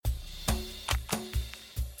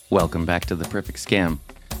Welcome back to The Perfect Scam.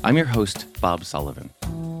 I'm your host, Bob Sullivan.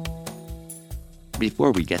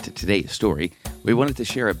 Before we get to today's story, we wanted to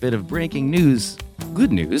share a bit of breaking news,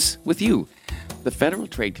 good news, with you. The Federal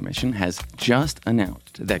Trade Commission has just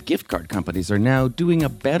announced that gift card companies are now doing a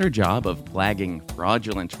better job of flagging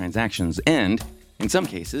fraudulent transactions and, in some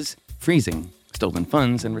cases, freezing stolen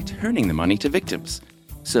funds and returning the money to victims.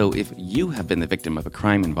 So if you have been the victim of a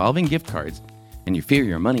crime involving gift cards and you fear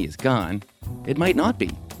your money is gone, it might not be.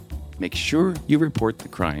 Make sure you report the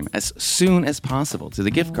crime as soon as possible to the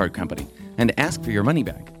gift card company and ask for your money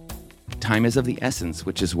back. Time is of the essence,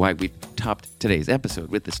 which is why we've topped today's episode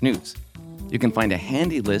with this news. You can find a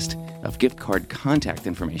handy list of gift card contact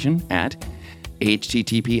information at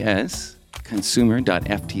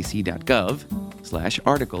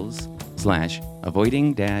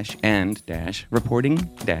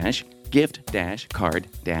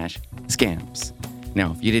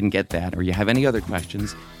Now, if you didn't get that or you have any other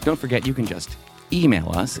questions, don't forget you can just email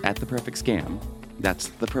us at The Perfect Scam. That's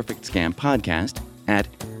The Perfect Scam Podcast at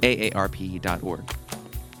aarp.org.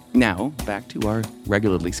 Now, back to our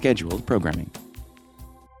regularly scheduled programming.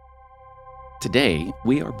 Today,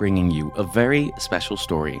 we are bringing you a very special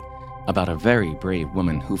story about a very brave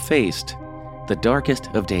woman who faced the darkest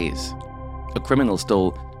of days. A criminal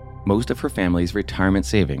stole most of her family's retirement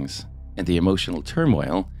savings, and the emotional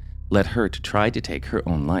turmoil led her to try to take her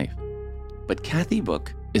own life. But Kathy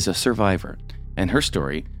Book is a survivor, and her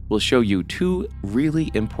story will show you two really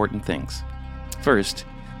important things. First,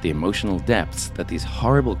 the emotional depths that these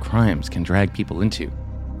horrible crimes can drag people into.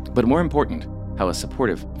 But more important, how a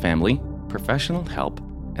supportive family, professional help,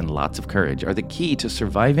 and lots of courage are the key to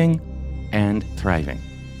surviving and thriving.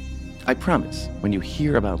 I promise, when you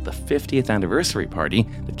hear about the 50th anniversary party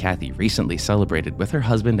that Kathy recently celebrated with her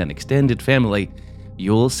husband and extended family,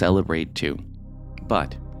 you'll celebrate too.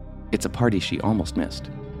 But it's a party she almost missed.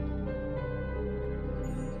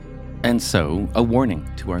 And so, a warning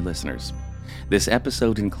to our listeners. This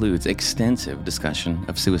episode includes extensive discussion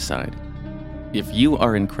of suicide. If you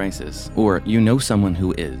are in crisis, or you know someone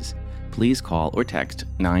who is, please call or text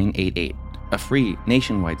 988, a free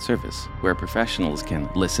nationwide service where professionals can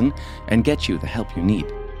listen and get you the help you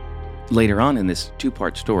need. Later on in this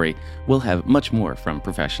two-part story, we'll have much more from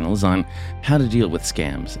professionals on how to deal with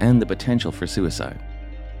scams and the potential for suicide.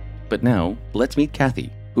 But now, let's meet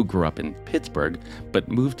Kathy, who grew up in Pittsburgh but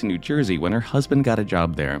moved to New Jersey when her husband got a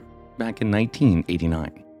job there back in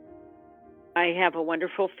 1989. I have a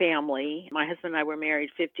wonderful family. My husband and I were married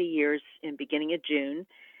 50 years in beginning of June,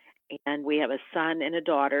 and we have a son and a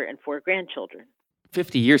daughter and 4 grandchildren.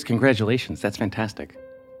 50 years, congratulations. That's fantastic.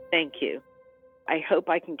 Thank you. I hope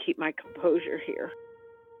I can keep my composure here.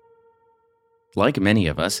 Like many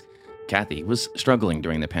of us, Kathy was struggling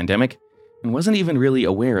during the pandemic and wasn't even really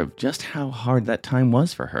aware of just how hard that time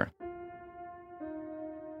was for her.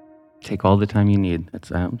 Take all the time you need.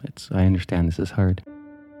 I understand this is hard.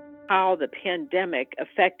 How the pandemic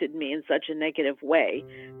affected me in such a negative way,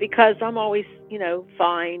 because I'm always,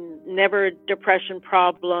 fine, never a depression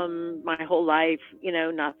problem my whole life,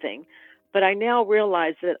 nothing. But I now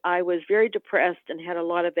realize that I was very depressed and had a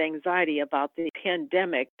lot of anxiety about the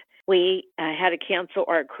pandemic. We had to cancel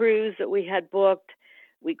our cruise that we had booked.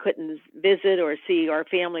 We couldn't visit or see our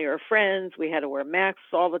family or friends. We had to wear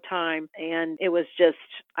masks all the time. And it was just,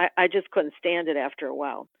 I just couldn't stand it after a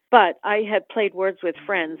while. But I had played Words with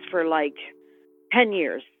Friends for like 10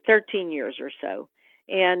 years, 13 years or so.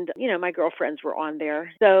 And, my girlfriends were on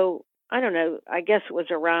there. So, I don't know, I guess it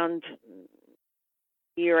was around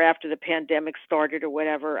year after the pandemic started or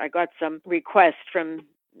whatever, I got some requests from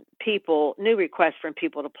people, new requests from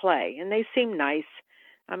people to play, and they seemed nice.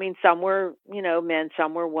 I mean, some were, men,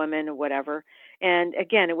 some were women or whatever. And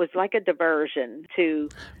again, it was like a diversion to,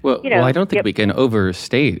 Well, I don't think we can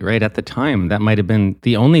overstate, right? At the time, that might have been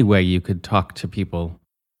the only way you could talk to people.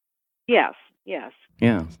 Yes. Yeah.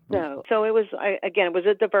 So it was, it was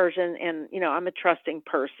a diversion, and, I'm a trusting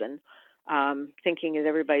person, thinking that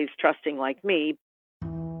everybody's trusting like me.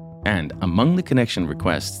 And among the connection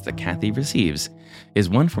requests that Kathy receives is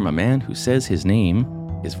one from a man who says his name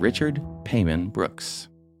is Richard Payman Brooks.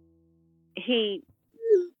 He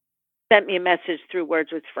sent me a message through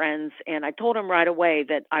Words with Friends, and I told him right away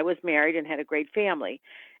that I was married and had a great family,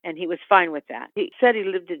 and he was fine with that. He said he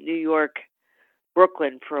lived in New York,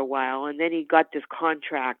 Brooklyn for a while, and then he got this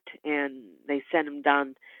contract, and they sent him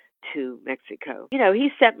down to Mexico.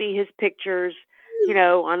 He sent me his pictures,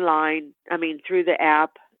 online, through the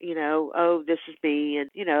app. This is me. And,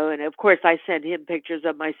 and of course I sent him pictures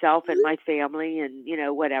of myself and my family and,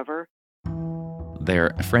 whatever.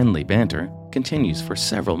 Their friendly banter continues for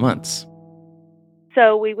several months.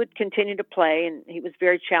 So we would continue to play, and he was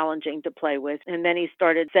very challenging to play with. And then he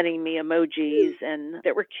started sending me emojis and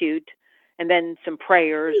that were cute, and then some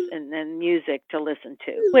prayers, and then music to listen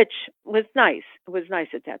to, which was nice. It was nice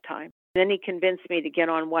at that time. Then he convinced me to get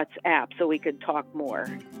on WhatsApp so we could talk more.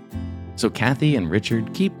 So Kathy and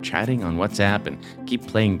Richard keep chatting on WhatsApp and keep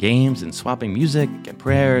playing games and swapping music and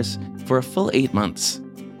prayers for a full 8 months.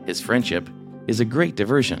 His friendship is a great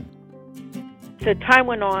diversion. So time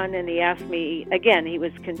went on, and he asked me, again, he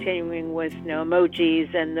was continuing with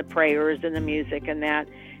emojis and the prayers and the music and that.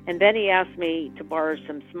 And then he asked me to borrow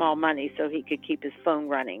some small money so he could keep his phone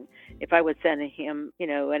running. If I would send him,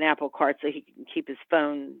 an Apple Card so he could keep his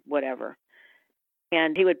phone, whatever.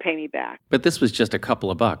 And he would pay me back. But this was just a couple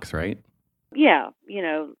of bucks, right? Yeah,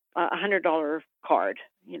 $100 card,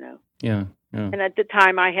 Yeah. And at the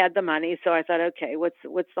time I had the money, so I thought, okay, what's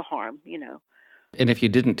the harm, And if you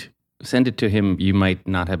didn't send it to him, you might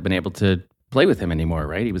not have been able to play with him anymore,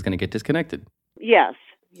 right? He was going to get disconnected. Yes.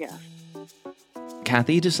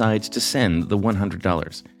 Kathy decides to send the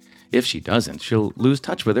 $100. If she doesn't, she'll lose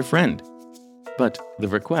touch with her friend. But the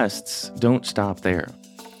requests don't stop there.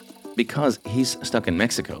 Because he's stuck in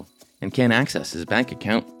Mexico and can't access his bank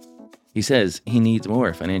account, he says he needs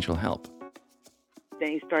more financial help. Then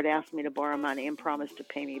he started asking me to borrow money and promised to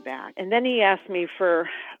pay me back. And then he asked me for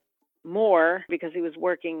more because he was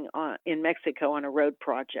working in Mexico on a road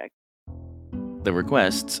project. The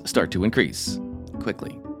requests start to increase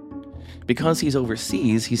quickly. Because he's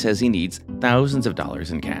overseas, he says he needs thousands of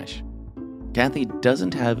dollars in cash. Kathy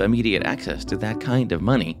doesn't have immediate access to that kind of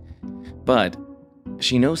money, but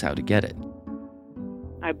she knows how to get it.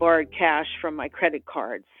 I borrowed cash from my credit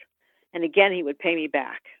cards, and again, he would pay me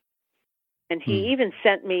back. And he even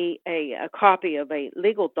sent me a copy of a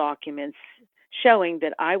legal documents showing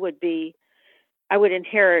that I would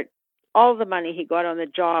inherit all the money he got on the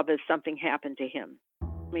job if something happened to him.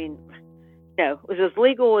 I mean, it was as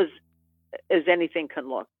legal as anything can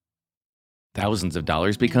look. Thousands of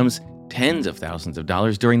dollars becomes tens of thousands of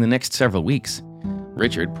dollars during the next several weeks.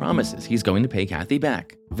 Richard promises he's going to pay Kathy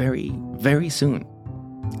back very, very soon.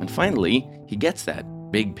 And finally, he gets that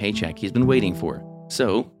big paycheck he's been waiting for.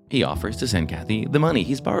 So he offers to send Kathy the money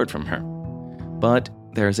he's borrowed from her. But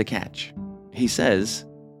there's a catch. He says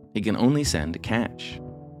he can only send cash.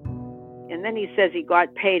 And then he says he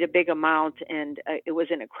got paid a big amount, and it was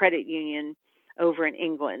in a credit union over in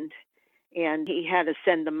England. And he had to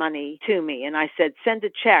send the money to me. And I said, send a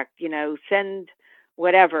check, send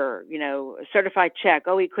whatever, a certified check.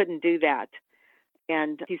 Oh, he couldn't do that.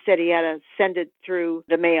 And he said he had to send it through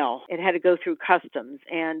the mail. It had to go through customs.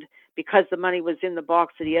 And because the money was in the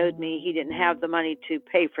box that he owed me, he didn't have the money to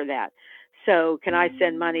pay for that. So can I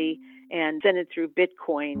send money and send it through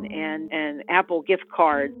Bitcoin and Apple gift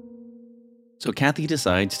card? So Kathy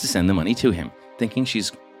decides to send the money to him, thinking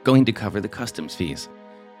she's going to cover the customs fees.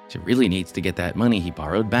 She really needs to get that money he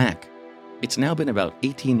borrowed back. It's now been about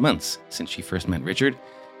 18 months since she first met Richard,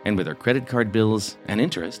 and with her credit card bills and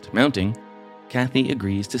interest mounting, Kathy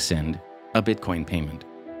agrees to send a Bitcoin payment.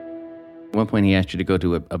 At one point he asked you to go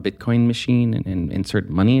to a Bitcoin machine and insert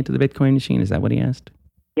money into the Bitcoin machine. Is that what he asked?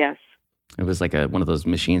 Yes. It was like one of those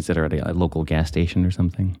machines that are at a local gas station or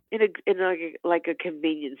something? In a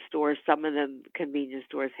convenience store. Some of them convenience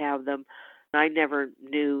stores have them. I never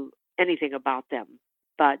knew anything about them.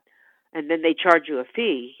 And then they charge you a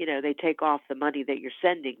fee. They take off the money that you're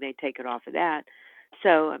sending. They take it off of that.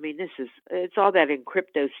 So, I mean, it's all that in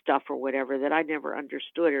crypto stuff or whatever that I never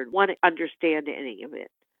understood or want to understand any of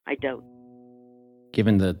it. I don't.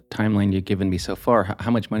 Given the timeline you've given me so far,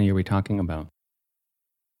 how much money are we talking about?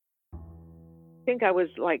 I think I was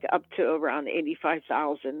up to around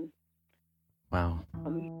 $85,000. Wow.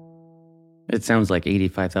 It sounds like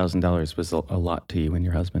 $85,000 was a lot to you and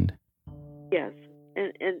your husband. Yes.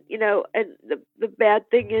 And the bad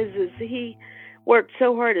thing is he worked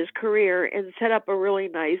so hard his career and set up a really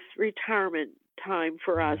nice retirement time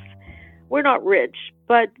for us. We're not rich,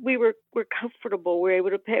 but we're comfortable. We're able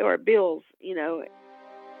to pay our bills,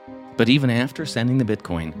 But even after sending the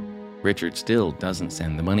Bitcoin, Richard still doesn't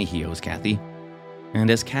send the money he owes Kathy. And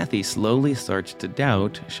as Kathy slowly starts to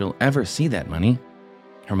doubt she'll ever see that money,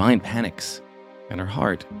 her mind panics and her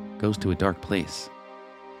heart goes to a dark place.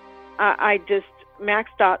 I just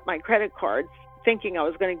maxed out my credit cards thinking I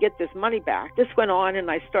was going to get this money back. This went on, and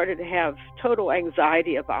I started to have total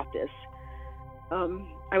anxiety about this.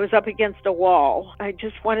 I was up against a wall. I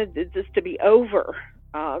just wanted this to be over.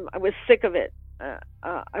 I was sick of it.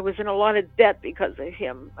 I was in a lot of debt because of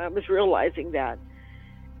him. I was realizing that.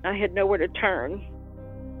 I had nowhere to turn.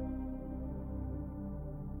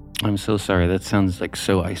 I'm so sorry. That sounds like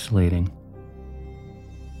so isolating.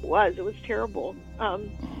 It was terrible.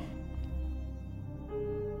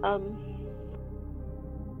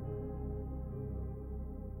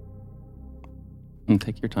 And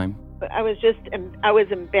take your time. I was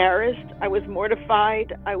embarrassed. I was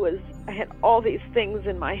mortified. I had all these things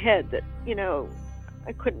in my head that,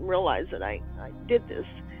 I couldn't realize that I did this.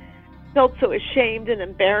 Felt so ashamed and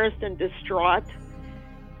embarrassed and distraught.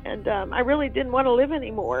 And I really didn't want to live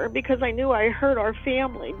anymore because I knew I hurt our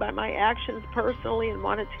family by my actions personally and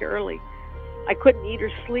monetarily. I couldn't eat or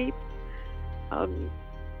sleep.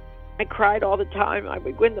 I cried all the time. I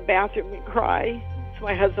would go in the bathroom and cry so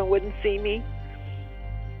my husband wouldn't see me.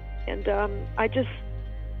 And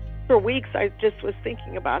for weeks, I just was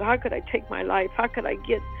thinking about how could I take my life? How could I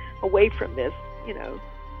get away from this,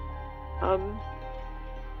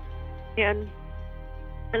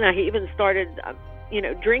 And I even started,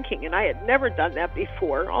 drinking, and I had never done that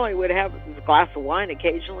before. All I would have was a glass of wine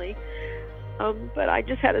occasionally. But I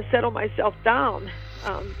just had to settle myself down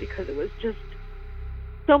because it was just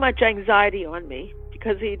so much anxiety on me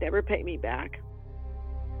because he'd never pay me back.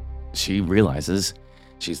 She realizes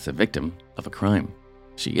she's the victim of a crime.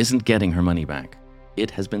 She isn't getting her money back.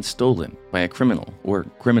 It has been stolen by a criminal or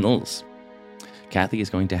criminals. Kathy is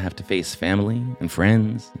going to have to face family and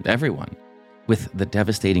friends and everyone with the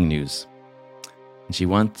devastating news. And she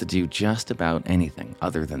wants to do just about anything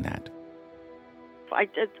other than that.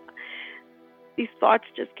 These thoughts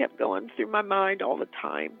just kept going through my mind all the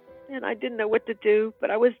time. And I didn't know what to do,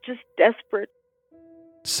 but I was just desperate.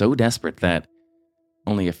 So desperate that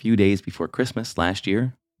only a few days before Christmas last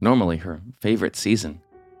year, normally her favorite season,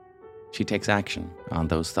 she takes action on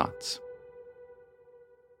those thoughts.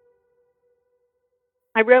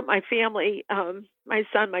 I wrote my family, my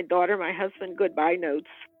son, my daughter, my husband, goodbye notes.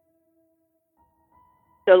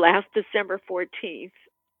 So last December 14th,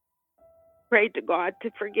 prayed to God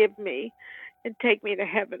to forgive me and take me to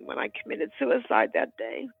heaven when I committed suicide that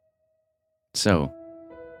day. So,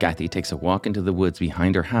 Kathy takes a walk into the woods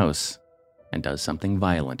behind her house and does something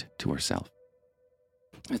violent to herself.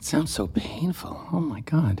 It sounds so painful. Oh my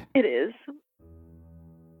God. It is.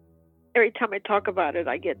 Every time I talk about it,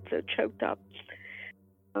 I get so choked up.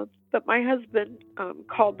 But my husband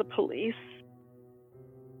called the police,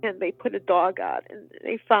 and they put a dog out, and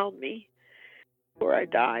they found me before I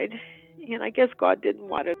died. And I guess God didn't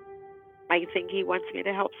want it. I think he wants me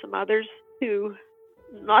to help some others to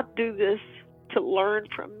not do this, to learn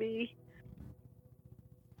from me.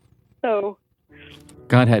 So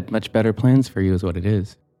God had much better plans for you is what it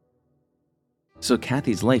is. So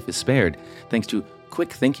Kathy's life is spared thanks to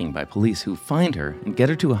quick thinking by police who find her and get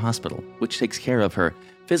her to a hospital, which takes care of her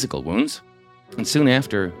physical wounds. And soon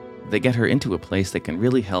after, they get her into a place that can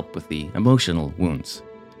really help with the emotional wounds.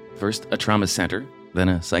 First, a trauma center, then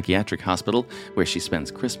a psychiatric hospital where she spends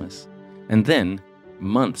Christmas, and then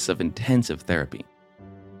months of intensive therapy.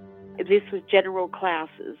 This was general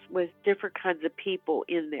classes with different kinds of people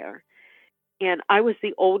in there. And I was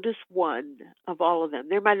the oldest one of all of them.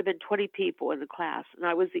 There might have been 20 people in the class, and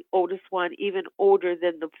I was the oldest one, even older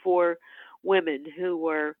than the 4 women who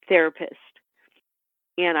were therapists.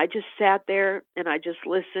 And I just sat there, and I just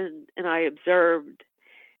listened, and I observed,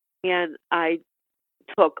 and I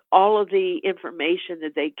took all of the information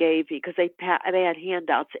that they gave me, because they had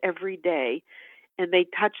handouts every day, and they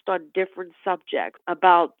touched on different subjects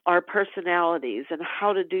about our personalities and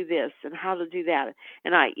how to do this and how to do that.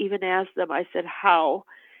 And I even asked them, I said, how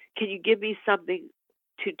can you give me something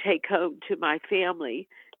to take home to my family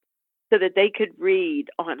so that they could read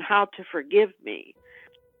on how to forgive me?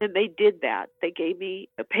 And they did that. They gave me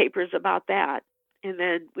papers about that. And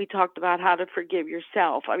then we talked about how to forgive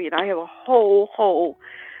yourself. I mean, I have a whole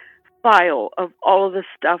file of all of the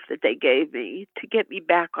stuff that they gave me to get me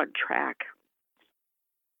back on track.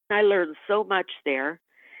 I learned so much there,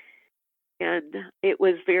 and it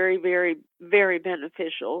was very, very, very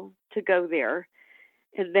beneficial to go there.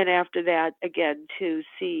 And then after that, again, to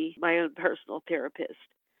see my own personal therapist.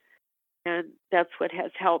 And that's what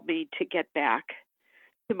has helped me to get back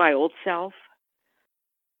to my old self,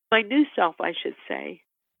 my new self, I should say.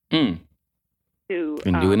 To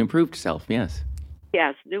new and improved self, yes.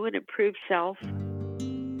 Yes, new and improved self.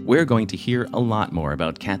 We're going to hear a lot more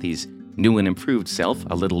about Kathy's new and improved self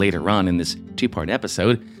a little later on in this 2-part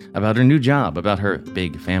episode, about her new job, about her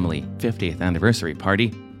big family 50th anniversary party.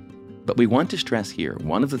 But we want to stress here,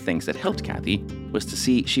 one of the things that helped Kathy was to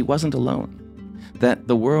see she wasn't alone, that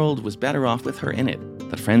the world was better off with her in it,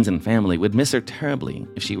 that friends and family would miss her terribly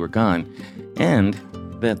if she were gone, and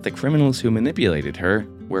that the criminals who manipulated her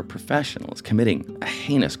were professionals committing a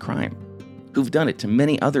heinous crime, who've done it to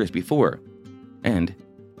many others before, and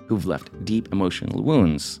who've left deep emotional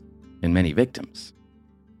wounds in many victims.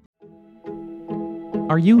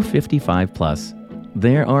 Are you 55 plus?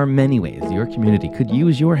 There are many ways your community could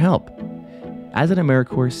use your help. As an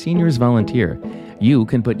AmeriCorps Seniors volunteer, you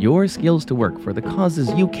can put your skills to work for the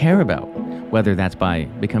causes you care about, whether that's by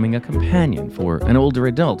becoming a companion for an older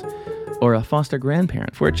adult, or a foster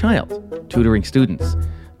grandparent for a child, tutoring students,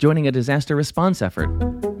 joining a disaster response effort,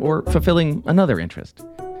 or fulfilling another interest.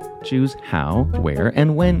 Choose how, where,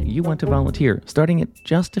 and when you want to volunteer, starting at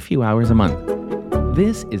just a few hours a month.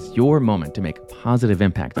 This is your moment to make a positive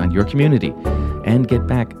impact on your community and get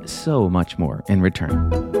back so much more in return.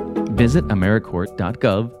 Visit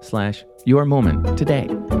AmeriCorps.gov/yourmoment today.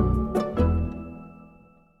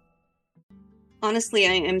 Honestly,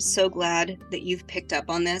 I am so glad that you've picked up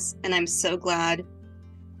on this, and I'm so glad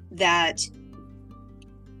that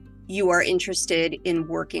you are interested in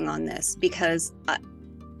working on this, because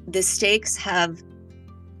the stakes have,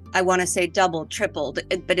 I want to say, doubled, tripled,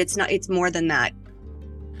 but it's more than that.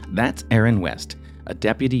 That's Erin West, a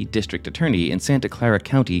deputy district attorney in Santa Clara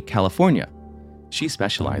County, California. She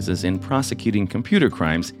specializes in prosecuting computer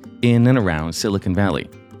crimes in and around Silicon Valley.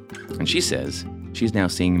 And she says she's now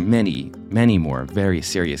seeing many, many more very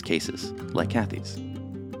serious cases like Kathy's.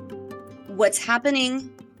 What's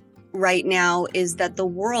happening right now is that the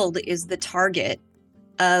world is the target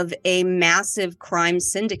of a massive crime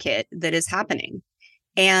syndicate that is happening.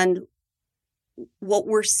 And what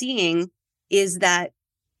we're seeing is that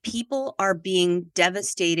people are being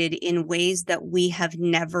devastated in ways that we have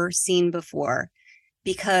never seen before,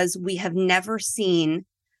 because we have never seen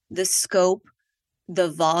the scope, the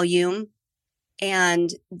volume,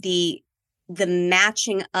 and the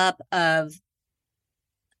matching up of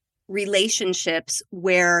relationships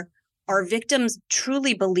where our victims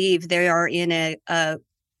truly believe they are in a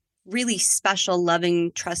really special,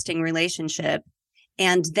 loving, trusting relationship.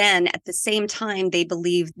 And then at the same time, they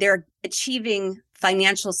believe they're achieving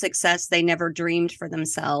financial success they never dreamed for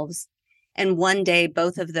themselves. And one day,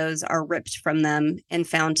 both of those are ripped from them and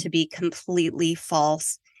found to be completely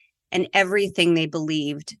false. And everything they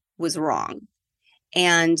believed was wrong.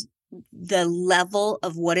 And the level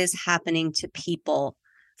of what is happening to people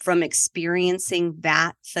from experiencing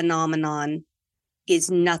that phenomenon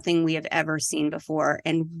is nothing we have ever seen before,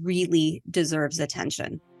 and really deserves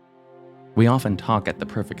attention. We often talk at The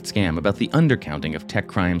Perfect Scam about the undercounting of tech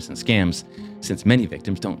crimes and scams, since many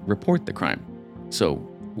victims don't report the crime. So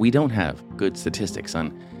we don't have good statistics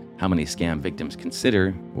on how many scam victims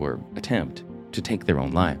consider or attempt to take their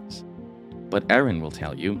own lives. But Erin will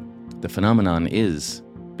tell you the phenomenon is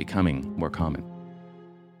becoming more common.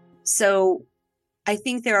 So I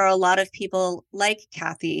think there are a lot of people like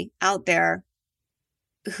Kathy out there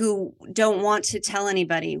who don't want to tell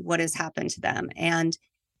anybody what has happened to them. And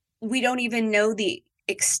we don't even know the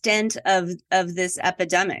extent of this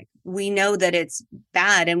epidemic. We know that it's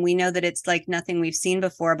bad, and we know that it's like nothing we've seen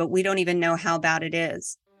before, but we don't even know how bad it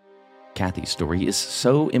is. Kathy's story is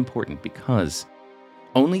so important because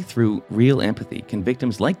only through real empathy can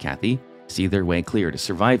victims like Kathy see their way clear to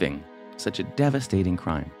surviving such a devastating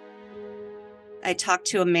crime. I talked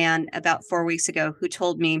to a man about 4 weeks ago who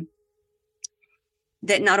told me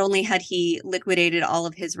that not only had he liquidated all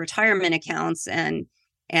of his retirement accounts and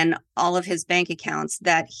all of his bank accounts,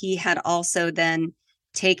 that he had also then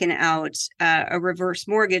taken out a reverse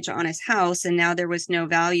mortgage on his house, and now there was no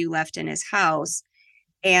value left in his house.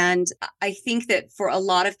 And I think that for a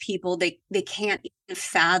lot of people, they can't even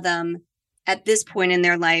fathom at this point in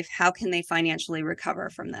their life, how can they financially recover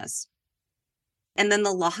from this? And then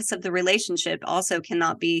the loss of the relationship also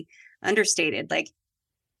cannot be understated. Like,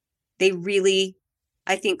 they really,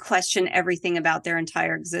 I think, question everything about their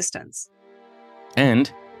entire existence.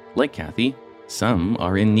 And, like Kathy, some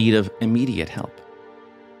are in need of immediate help.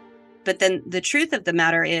 But then the truth of the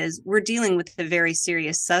matter is we're dealing with a very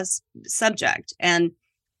serious subject. And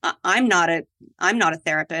I'm not a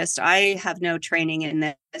therapist. I have no training in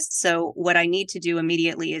this. So what I need to do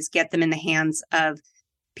immediately is get them in the hands of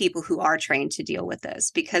people who are trained to deal with this,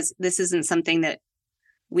 because this isn't something that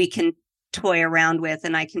we can toy around with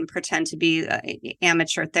and I can pretend to be an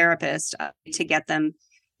amateur therapist to get them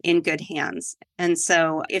in good hands. And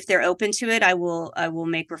so if they're open to it, I will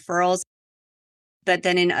make referrals. But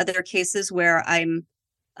then in other cases where I'm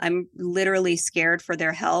literally scared for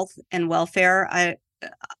their health and welfare, I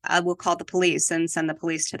will call the police and send the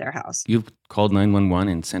police to their house. You've called 911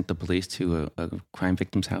 and sent the police to a crime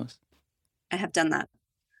victim's house? I have done that.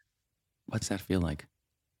 What's that feel like?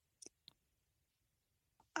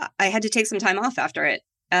 I had to take some time off after it.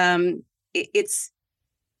 It's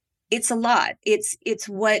a lot. It's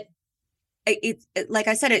like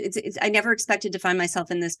I said, it's I never expected to find myself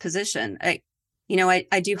in this position. I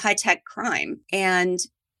do high tech crime, and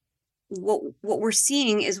what we're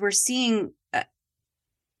seeing is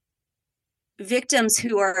victims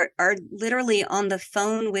who are literally on the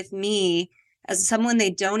phone with me as someone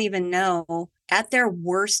they don't even know at their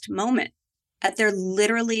worst moment, at their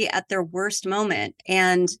worst moment.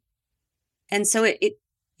 And so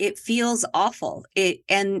it feels awful.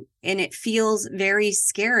 And it feels very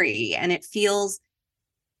scary, and it feels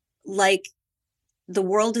like the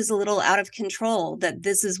world is a little out of control, that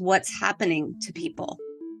this is what's happening to people.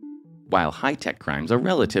 While high-tech crimes are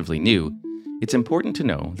relatively new, it's important to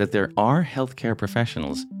know that there are healthcare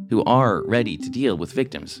professionals who are ready to deal with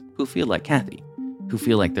victims who feel like Kathy, who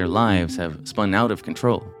feel like their lives have spun out of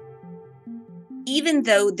control. Even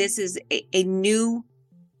though this is a new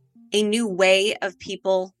way of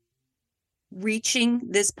people reaching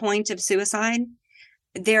this point of suicide,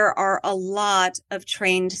 there are a lot of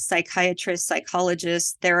trained psychiatrists,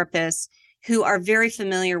 psychologists, therapists who are very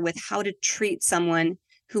familiar with how to treat someone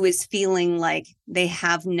who is feeling like they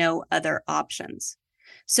have no other options.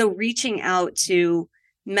 So reaching out to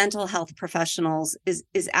mental health professionals is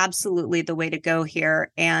absolutely the way to go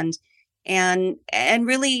here, and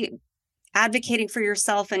really advocating for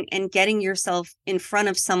yourself and getting yourself in front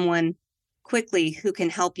of someone quickly who can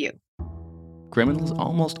help you. Criminals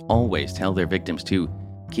almost always tell their victims to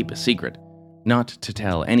keep a secret, not to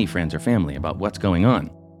tell any friends or family about what's going on.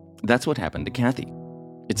 That's what happened to Kathy.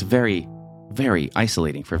 It's very, very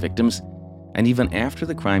isolating for victims, and even after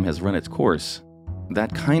the crime has run its course,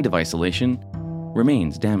 that kind of isolation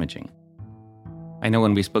remains damaging. I know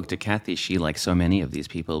when we spoke to Kathy, she, like so many of these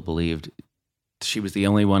people, believed she was the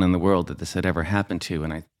only one in the world that this had ever happened to,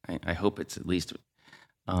 and I hope it's at least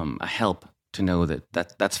a help to know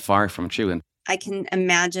that's far from true. And I can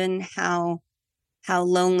imagine how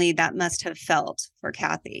lonely that must have felt for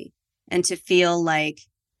Kathy, and to feel like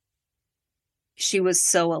she was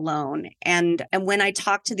so alone. And when I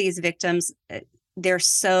talk to these victims, they're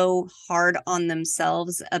so hard on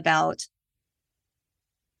themselves about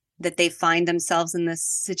that they find themselves in this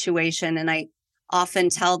situation. And I often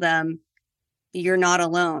tell them, you're not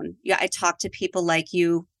alone. Yeah, I talk to people like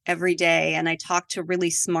you every day, and I talk to really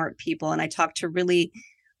smart people, and I talk to really,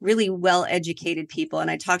 really well-educated people. And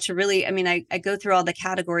I talk to I go through all the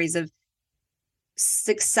categories of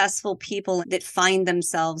successful people that find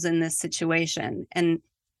themselves in this situation. And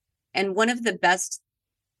one of the best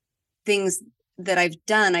things that I've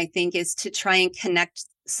done, I think, is to try and connect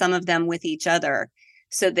some of them with each other,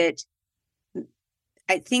 so that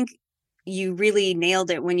I think you really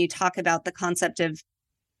nailed it when you talk about the concept of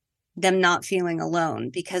them not feeling alone,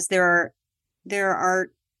 because there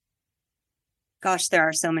are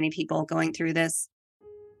so many people going through this.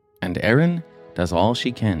 And Erin does all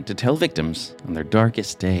she can to tell victims on their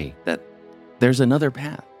darkest day that there's another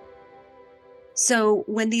path. So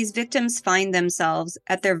when these victims find themselves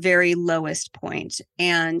at their very lowest point,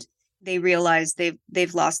 and they realize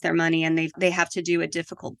they've lost their money, and they have to do a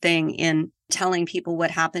difficult thing in telling people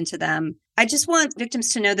what happened to them, I just want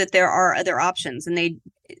victims to know that there are other options, and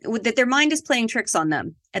that their mind is playing tricks on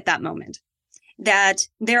them at that moment. That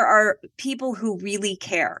there are people who really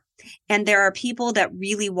care, and there are people that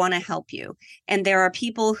really want to help you, and there are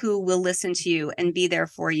people who will listen to you and be there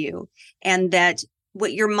for you, and that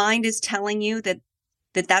what your mind is telling you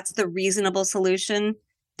that's the reasonable solution,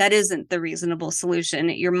 that isn't the reasonable solution.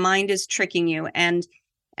 Your mind is tricking you, and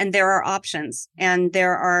there are options, and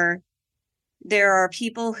there are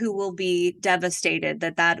people who will be devastated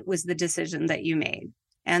that was the decision that you made.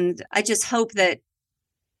 And I just hope that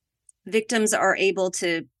victims are able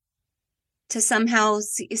to somehow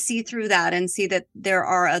see through that, and see that there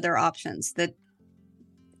are other options,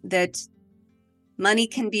 that money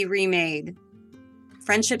can be remade,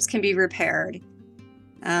 friendships can be repaired,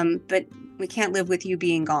 but we can't live with you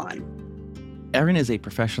being gone. Erin is a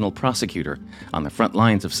professional prosecutor on the front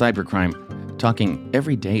lines of cybercrime, talking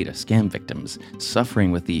every day to scam victims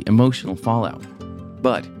suffering with the emotional fallout.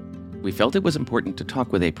 But we felt it was important to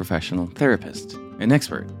talk with a professional therapist, an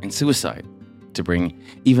expert in suicide, to bring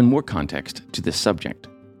even more context to this subject.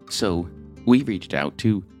 So we reached out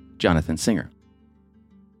to Jonathan Singer.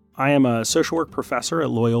 I am a social work professor at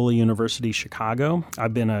Loyola University Chicago.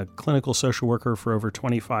 I've been a clinical social worker for over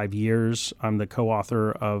 25 years. I'm the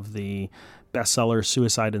co-author of the bestseller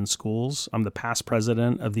Suicide in Schools. I'm the past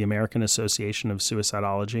president of the American Association of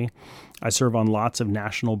Suicidology. I serve on lots of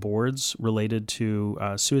national boards related to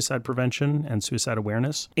suicide prevention and suicide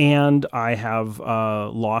awareness. And I have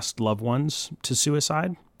lost loved ones to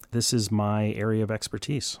suicide. This is my area of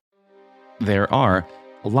expertise. There are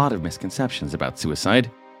a lot of misconceptions about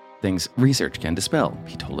suicide, things research can dispel,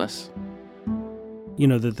 he told us. You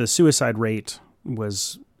know, that the suicide rate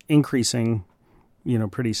was increasing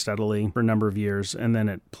pretty steadily for a number of years, and then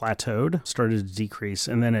it plateaued, started to decrease,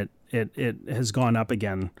 and then it has gone up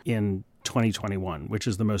again in 2021, which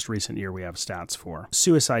is the most recent year we have stats for.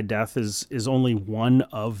 Suicide death is only one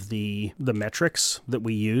of the metrics that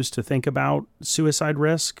we use to think about suicide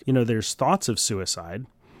risk. There's thoughts of suicide,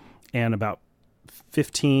 and about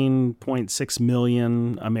 15.6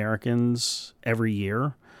 million Americans every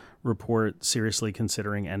year report seriously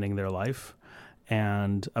considering ending their life,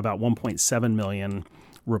 and about 1.7 million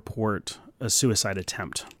report a suicide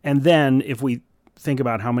attempt. And then if we think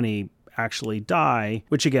about how many actually die,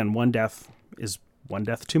 which again, one death is one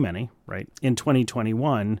death too many, right? In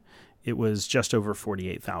 2021, it was just over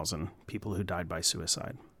 48,000 people who died by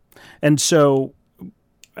suicide. And so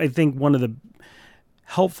I think one of the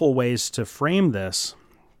helpful ways to frame this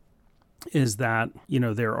is that,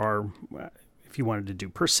 there are, if you wanted to do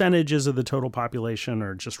percentages of the total population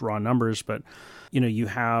or just raw numbers, but, you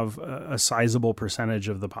have a sizable percentage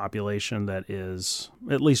of the population that is,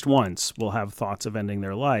 at least once, will have thoughts of ending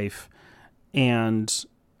their life, and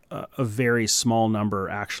a very small number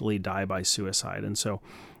actually die by suicide. And so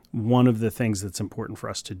one of the things that's important for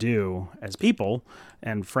us to do as people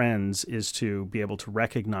and friends is to be able to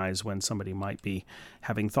recognize when somebody might be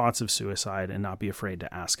having thoughts of suicide and not be afraid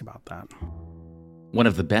to ask about that. One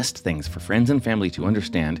of the best things for friends and family to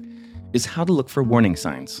understand is how to look for warning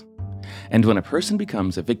signs. And when a person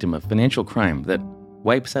becomes a victim of financial crime that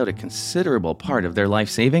wipes out a considerable part of their life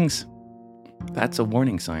savings, that's a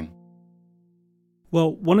warning sign.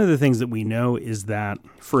 Well, one of the things that we know is that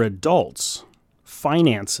for adults,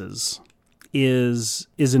 finances is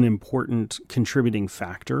an important contributing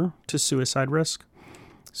factor to suicide risk.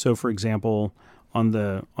 So, for example, on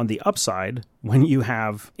the upside, when you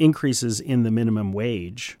have increases in the minimum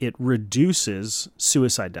wage, it reduces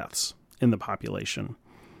suicide deaths in the population.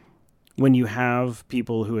 When you have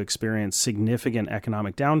people who experience significant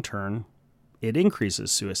economic downturn, it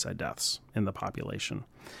increases suicide deaths in the population.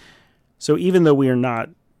 So even though we are not,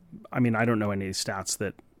 I don't know any stats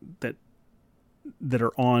that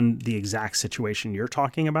are on the exact situation you're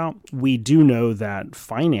talking about, we do know that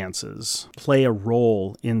finances play a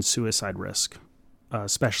role in suicide risk,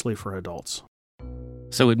 especially for adults.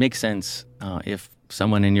 So it makes sense if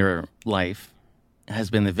someone in your life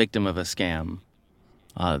has been the victim of a scam,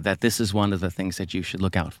 that this is one of the things that you should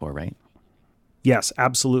look out for, right? Yes,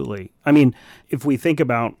 absolutely. If we think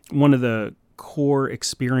about one of the core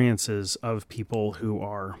experiences of people who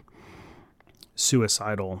are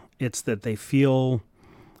suicidal, it's that they feel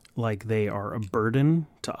like they are a burden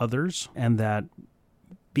to others, and that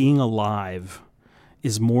being alive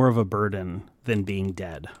is more of a burden than being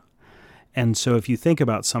dead. And so if you think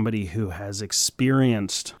about somebody who has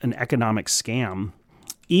experienced an economic scam,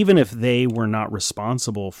 even if they were not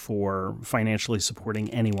responsible for financially supporting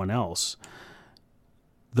anyone else,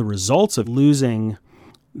 the results of losing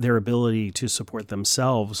their ability to support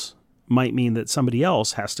themselves might mean that somebody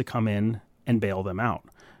else has to come in and bail them out,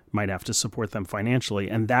 might have to support them financially,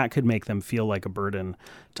 and that could make them feel like a burden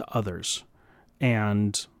to others.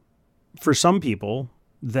 And for some people,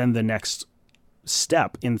 then the next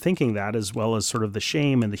step in thinking that, as well as sort of the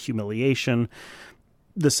shame and the humiliation,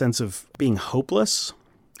 the sense of being hopeless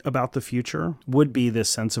about the future, would be this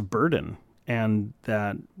sense of burden, and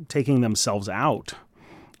that taking themselves out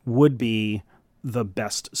would be the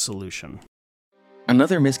best solution.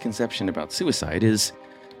 Another misconception about suicide is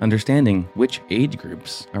understanding which age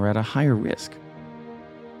groups are at a higher risk.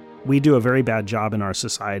 We do a very bad job in our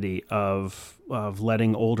society of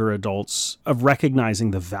letting older adults, of recognizing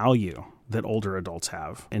the value that older adults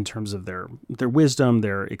have in terms of their wisdom,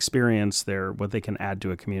 their experience, what they can add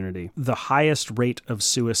to a community. The highest rate of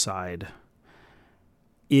suicide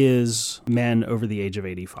is men over the age of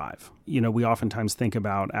 85. We oftentimes think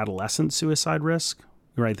about adolescent suicide risk,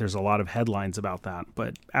 right? There's a lot of headlines about that,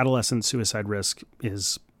 but adolescent suicide risk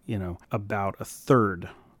is, about a third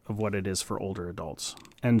of what it is for older adults.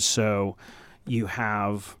 And so you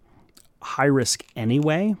have high risk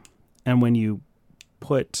anyway. And when you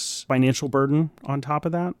put financial burden on top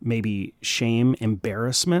of that, maybe shame,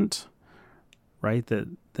 embarrassment, right? That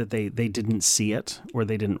they didn't see it or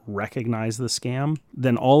they didn't recognize the scam,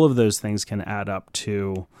 then all of those things can add up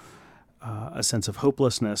to a sense of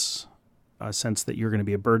hopelessness, a sense that you're going to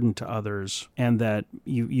be a burden to others, and that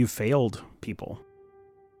you failed people.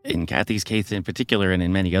 In Kathy's case in particular, and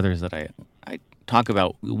in many others that I talk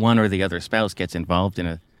about, one or the other spouse gets involved in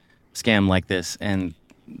a scam like this, and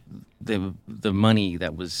the money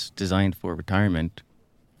that was designed for retirement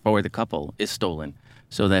for the couple is stolen.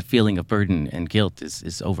 So that feeling of burden and guilt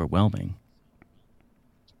is overwhelming.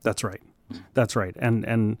 That's right.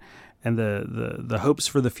 And the hopes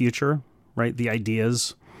for the future right? The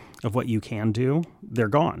ideas of what you can do, they're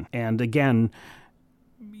gone. And again,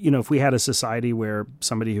 if we had a society where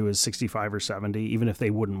somebody who is 65 or 70, even if they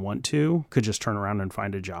wouldn't want to, could just turn around and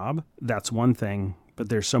find a job, that's one thing. But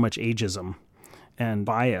there's so much ageism and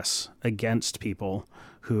bias against people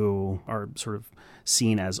who are sort of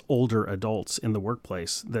seen as older adults in the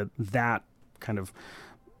workplace that kind of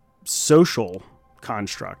social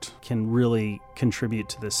construct can really contribute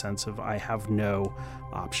to this sense of I have no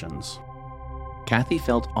options. Kathy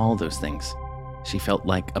felt all those things. She felt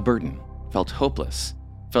like a burden, felt hopeless,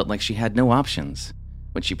 felt like she had no options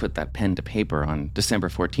when she put that pen to paper on December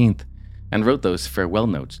 14th and wrote those farewell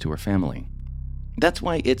notes to her family. That's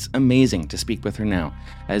why it's amazing to speak with her now,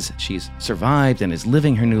 as she's survived and is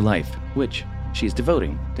living her new life, which she's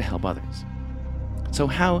devoting to help others. So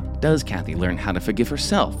how does Kathy learn how to forgive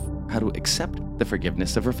herself, how to accept the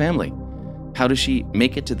forgiveness of her family? How does she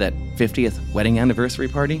make it to that 50th wedding anniversary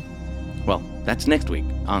party? Well, that's next week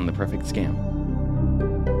on The Perfect Scam.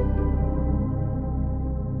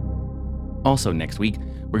 Also next week,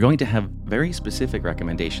 we're going to have very specific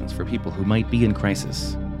recommendations for people who might be in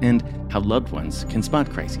crisis and how loved ones can spot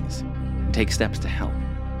crises and take steps to help.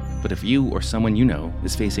 But if you or someone you know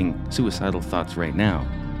is facing suicidal thoughts right now,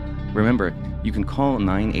 remember, you can call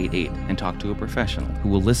 988 and talk to a professional who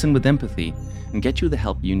will listen with empathy and get you the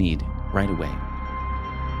help you need right away.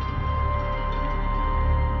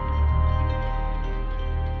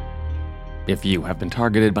 If you have been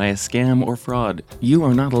targeted by a scam or fraud, you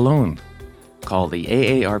are not alone. Call the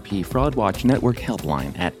AARP Fraud Watch Network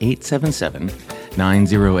helpline at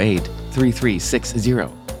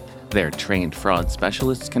 877-908-3360. Their trained fraud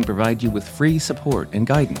specialists can provide you with free support and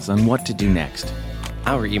guidance on what to do next.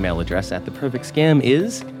 Our email address at The Perfect Scam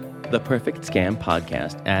is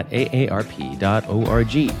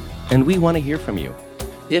theperfectscampodcast@aarp.org, and we want to hear from you.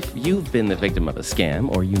 If you've been the victim of a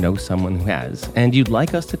scam or you know someone who has, and you'd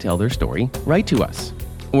like us to tell their story, write to us,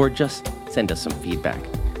 or just send us some feedback.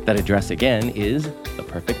 That address again is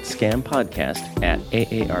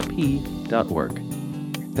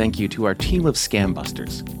theperfectscampodcast@aarp.org. Thank you to our team of Scam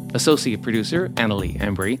Busters: Associate Producer Annalie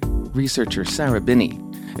Embry, Researcher Sarah Binney,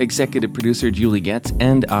 Executive Producer Julie Getz,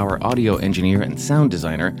 and our audio engineer and sound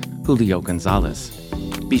designer Julio Gonzalez.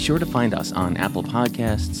 Be sure to find us on Apple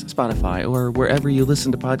Podcasts, Spotify, or wherever you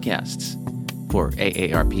listen to podcasts. For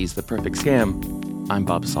AARP's The Perfect Scam, I'm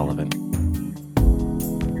Bob Sullivan.